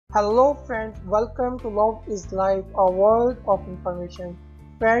Hello friends, welcome to Love is Life, a world of information.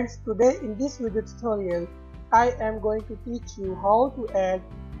 Friends, today in this video tutorial, I am going to teach you how to add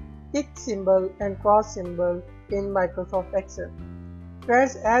tick symbol and cross symbol in Microsoft Excel.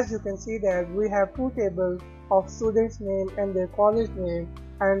 Friends, as you can see that we have two tables of students' name and their college name,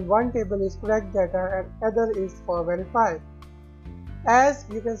 and one table is correct data and other is for verify. As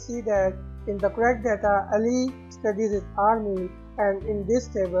you can see that in the correct data, Ali studies in army, and in this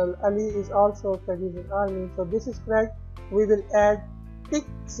table Ali is also studies in army, so this is correct. We will add tick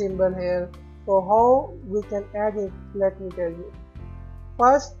symbol here. So how we can add it, let me tell you.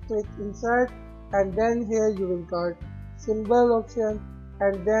 First click insert, and then here you will get symbol option,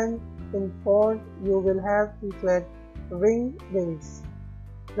 and then in font you will have to select wings,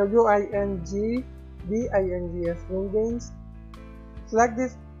 WINGDINGS, wings. Select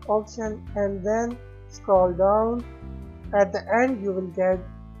this option and then scroll down. At the end you will get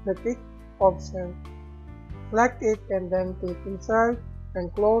the tick option. Select it and then click insert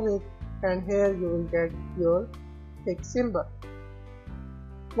and close it, and here you will get your tick symbol.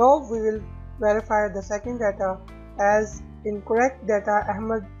 Now we will verify the second data. As in correct data,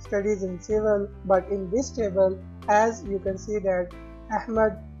 Ahmed studies in civil, but in this table as you can see that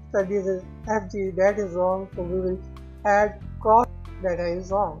Ahmed studies in FG, that is wrong, so we will add cross data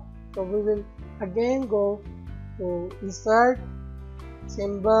is wrong. So we will again go to insert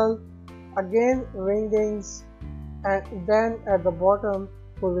symbol, again wings, and then at the bottom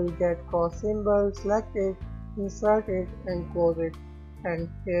we will get cross symbol. Select it, insert it and close it, and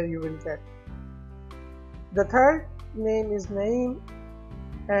here you will get. The third name is Naeem,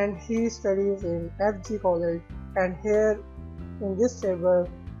 and he studies in FG college, and here in this table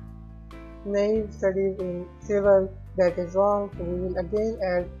Naeem studies in civil, that is wrong, so we will again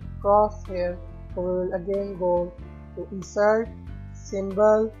add cross here. So we will again go to insert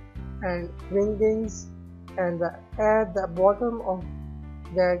symbol and wings, and at the bottom of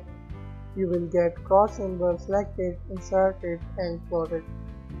that you will get cross symbol. Select it, insert it and close it.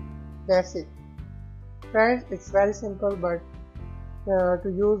 That's it. Friends, it's very simple, but to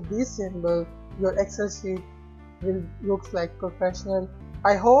use this symbol your Excel sheet will look like professional.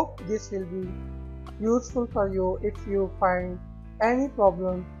 I hope this will be useful for you. If you find any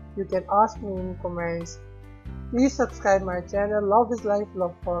problem, you can ask me in comments. Please subscribe my channel. Love is life,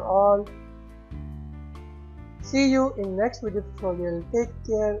 love for all. See you in next video tutorial. Take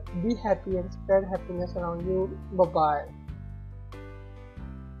care, be happy and spread happiness around you. Bye bye.